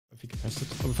Fick jag testet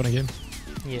för den game.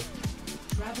 Yeah.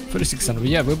 4600.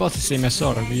 Yeah, we're about the same as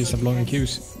SR. We just have longer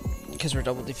queues. Because we're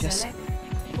double DPS.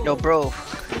 Yo, bro.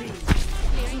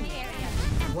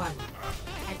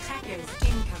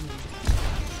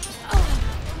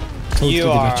 Totally You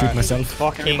did are not shoot myself.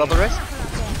 fucking. Bubble rest?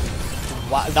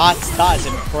 Wow, that is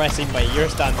impressive by your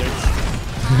standards.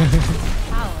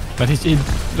 But he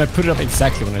like put it up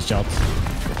exactly when I shot.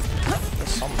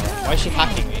 Why is she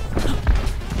hacking me?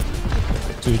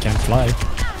 So you can't fly.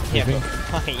 Yeah, but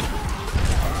why?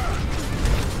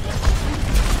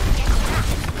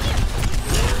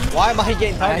 Why am I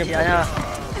getting targeted? Yeah.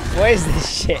 What is this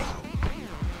shit?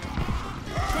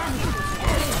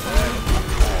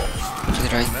 To the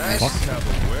right, nice. Fuck.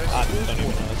 I don't even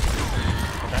know.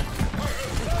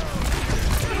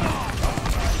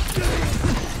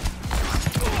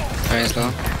 Very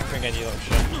slow. Forget you little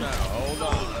shit.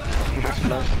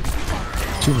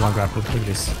 Too long grapple. Look at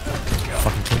this.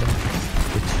 Fucking kill him.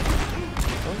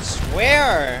 Don't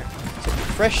swear! It's a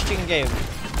Christian game.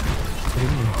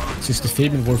 It's just the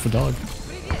famous word for dog.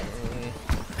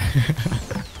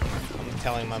 I'm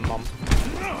telling my mom.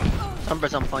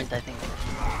 Numbers on point, I think.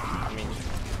 I mean,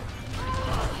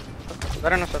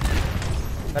 Very nice.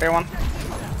 Very one.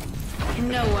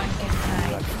 No one can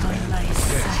hide from my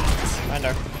sight. find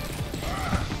her.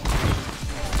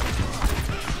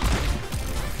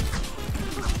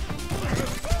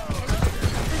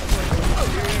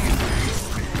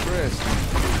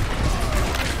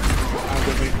 I'm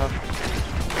good with her.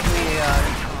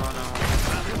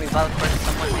 We Valkyrie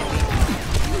someone maybe.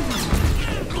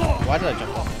 Why did I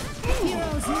jump off?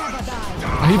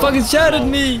 He fucking shouted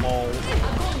me! Oh.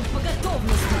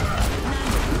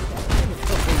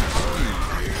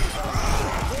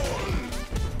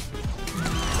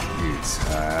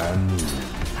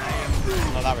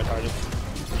 Not that retarded.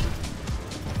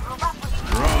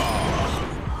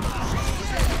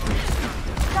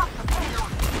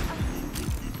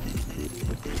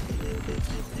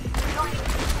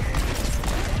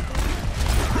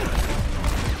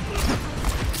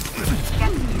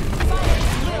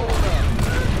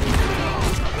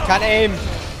 Can't aim!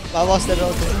 I lost the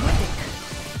ability.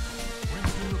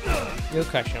 Real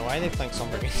question, why are they playing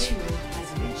Sombra against you?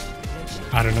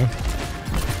 I don't know.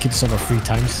 I killed someone 3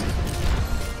 times.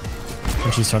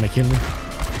 And she's trying to kill me.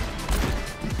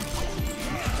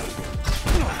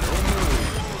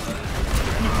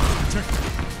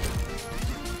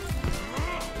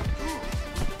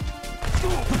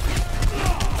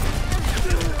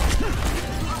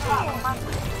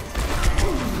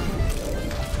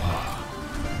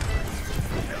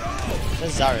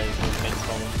 This Zarya is the main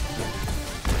problem.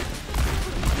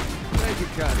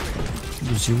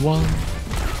 Did you want?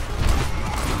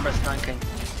 First tanking.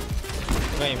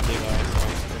 Going to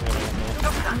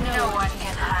No one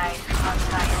can hide from my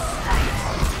sight.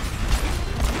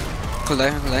 Cool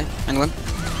there. Anyone?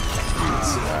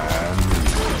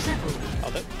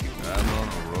 I'll do it. I'm on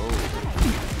a roll.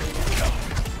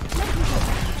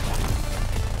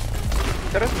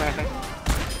 There is nothing.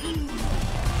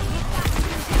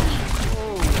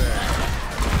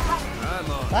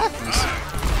 I'm on.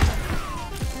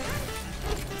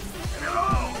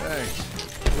 Thanks.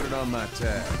 Put it on my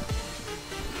tab.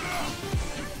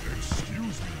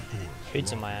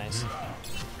 Shoots in my eyes.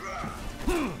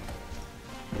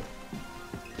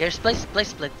 Here's place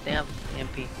split. They have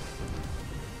MP.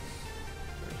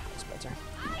 That's better.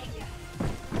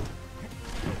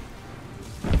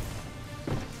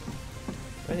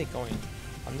 Where are they going?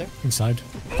 Under? Inside.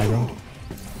 High ground.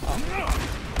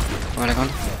 Where are they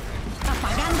gone?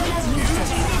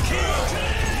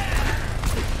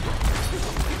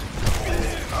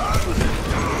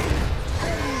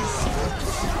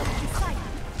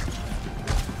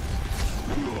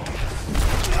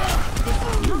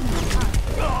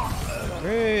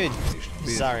 Rude!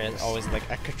 Zarya is always like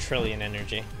a quadrillion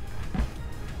energy.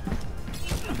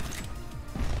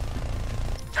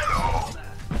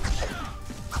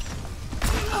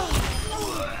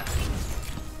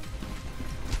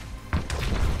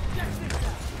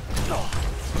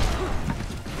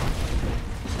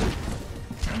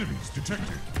 Enemies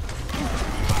detected.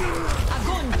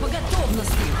 Огонь по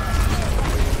готовности.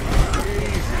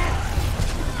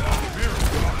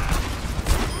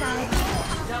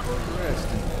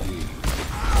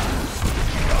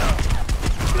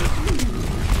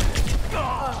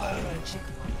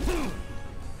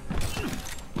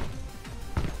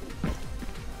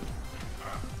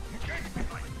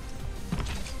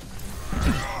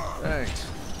 Thanks.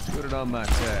 Put it on my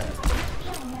tab.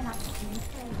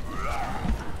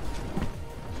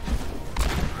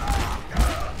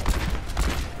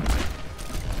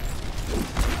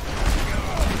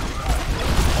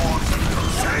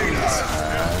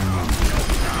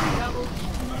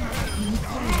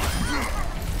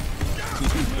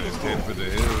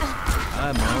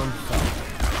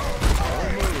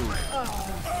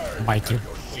 bite you.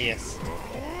 Yes.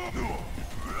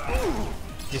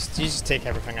 You just take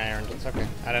everything I earned. It's okay.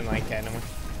 I don't like it anymore.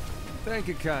 Thank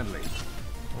you kindly.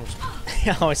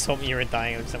 I always hope you were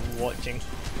dying because I'm watching.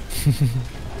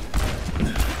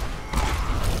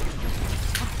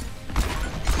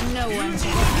 No one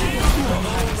can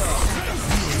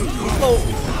Oh,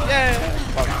 yeah.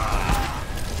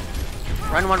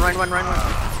 Run one, run one, run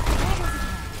one.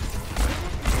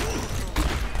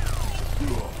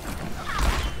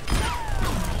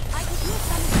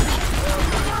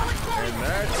 And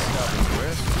that's nothing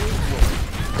with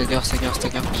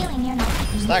Stagger.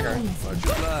 Stagger. much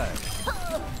obliged.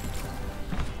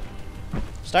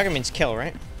 Stagger means kill,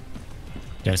 right?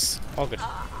 Yes. Oh, good.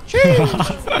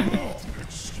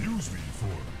 Excuse me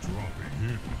for dropping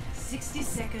in. 60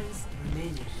 seconds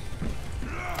remaining.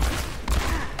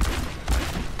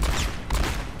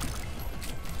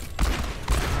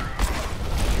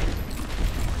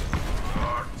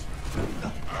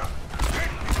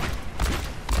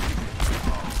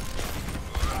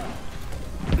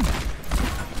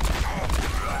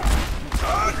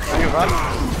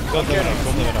 Go live it up.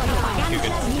 Go live it up. You're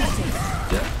good.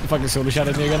 Fucking solo shot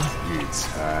at me again.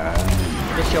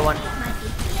 Just show one.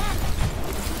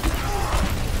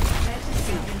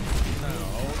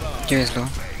 Q is low. I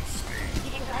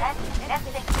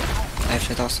have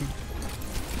shit awesome.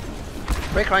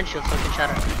 Break run shield so we can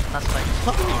shatter. That's fine.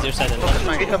 Either side of Focus it.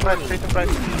 mine. Straight to right, straight to right.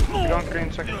 Don't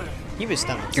green second. He was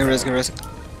stunned. Go res.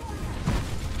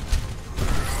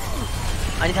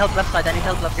 I need help left side. I need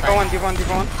help left Diva side. one, Diva one,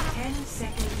 Diva one. 10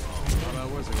 seconds. Thought I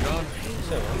wasn't gone.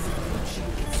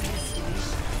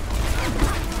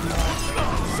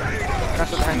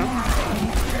 Cancel behind now.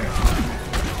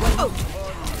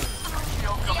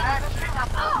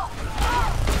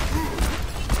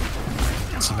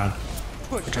 See none.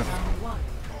 Good job.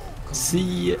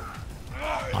 See.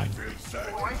 9.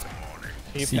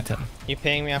 You, C10. you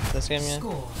paying me after this game, yeah?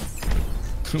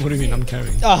 What do you mean I'm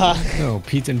carrying? No,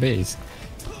 Pete and Bass.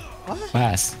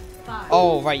 Bass.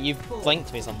 Oh, right, you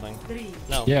blinked me something.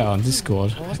 No. Yeah, on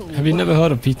Discord. wasn't Have you never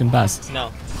heard of Pete and Bass?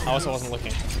 No, I also wasn't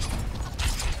looking.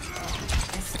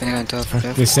 Depending on top.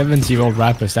 The 70-year-old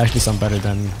rappers actually sound better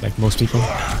than like most people.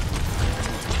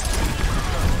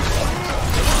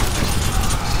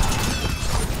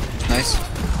 Nice.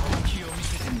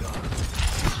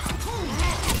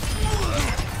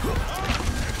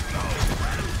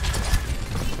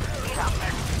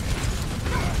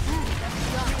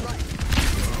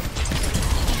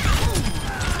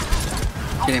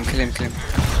 Kill him. Diva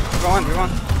one, Diva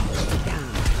one.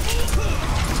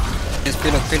 Yes,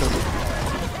 payload.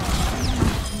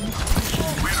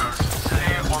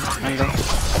 I'm low.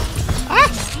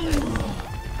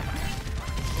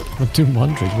 What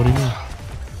 200? What do you mean?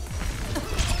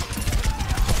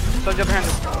 Soldier behind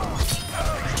us.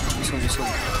 You saw.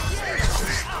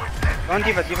 Don't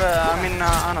Diva, I mean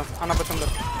Anna bottom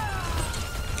left.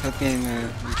 Help me in the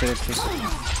please.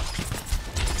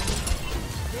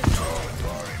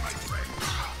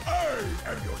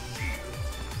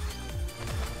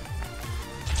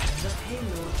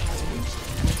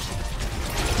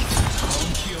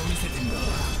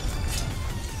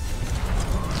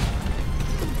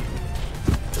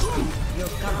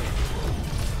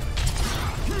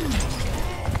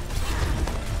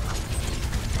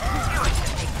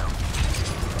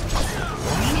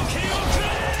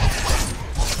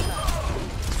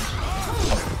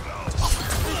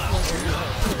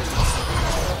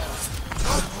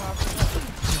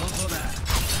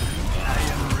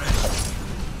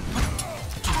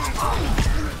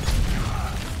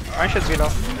 I should be low.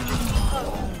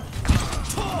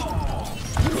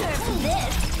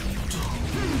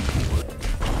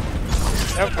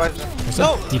 Yep, right. Was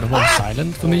that Diva 1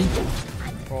 silent for me?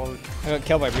 I got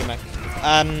killed by remake.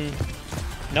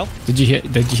 No? Did you hear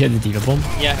the Diva bomb?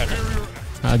 Yeah, I heard it.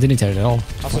 I didn't hear it at all.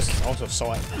 Also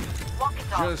saw it.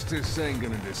 Justice ain't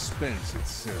gonna dispense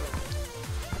itself.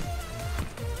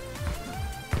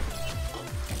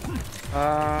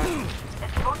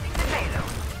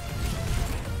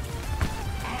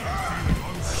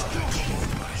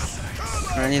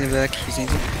 I need him back. He's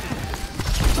injured.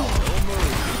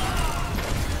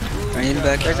 I need him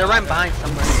back. There's a run behind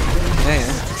somewhere. Yeah.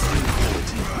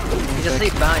 He's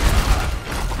asleep behind.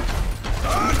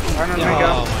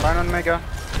 Run on Mega.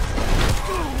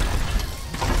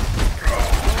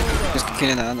 Just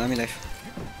killing that. I'm alive.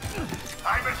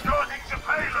 I'm escorting the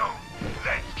payload.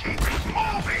 Let's keep it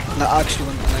moving. No, actually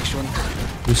one.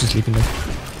 Who's sleeping there?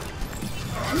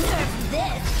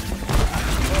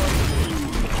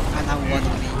 I now one on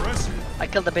me. I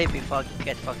killed the baby. Fuck.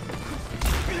 Get fucked.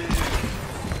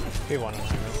 Who won?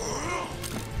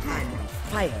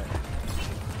 Fire.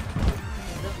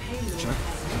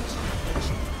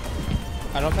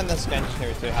 I don't think this Genji here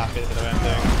is too happy with the way I'm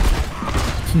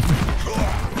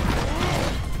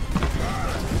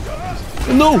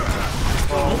doing. No!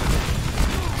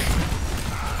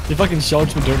 He fucking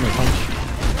charged me during my punch.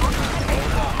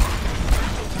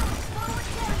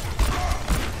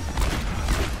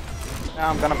 Yeah,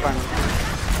 I'm gonna plan.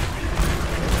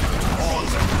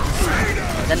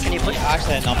 Then can you push?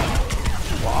 Actually, nothing.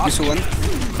 You saw one.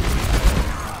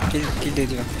 Kill the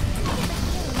diva.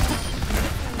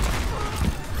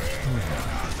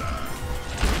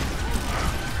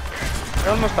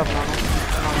 You're almost up now.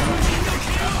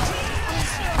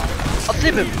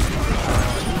 Uplift him!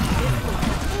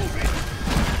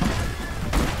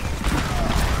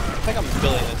 I think I'm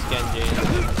billing this Genji.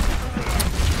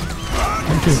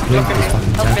 I'm just playing this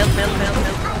fucking Help, cat. help, help, help,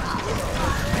 help.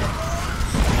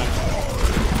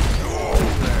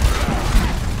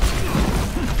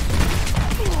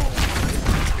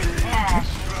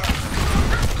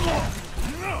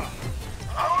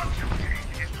 Our duty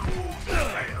is to move the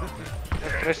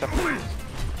payload. Trace up.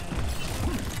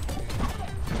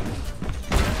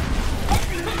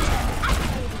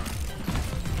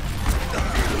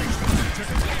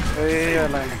 Yeah,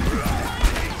 line.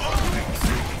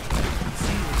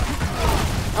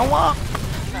 Oh, wow.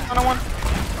 Another one.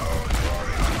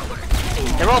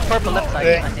 They're all purple left side,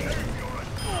 I think.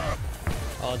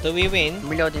 Oh, do we win? I'm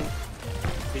reloading.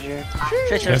 GG.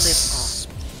 Treasure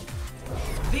sleep.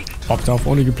 Yes. Popped off.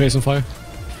 Only good place on fire.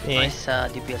 Yeah. Nice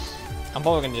DPS. I'm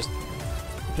probably gonna just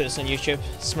put this on YouTube.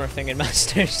 Smurfing in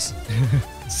Masters.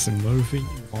 Smurfing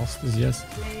masters, yes.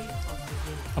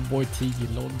 A boy TG,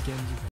 Lord Genji.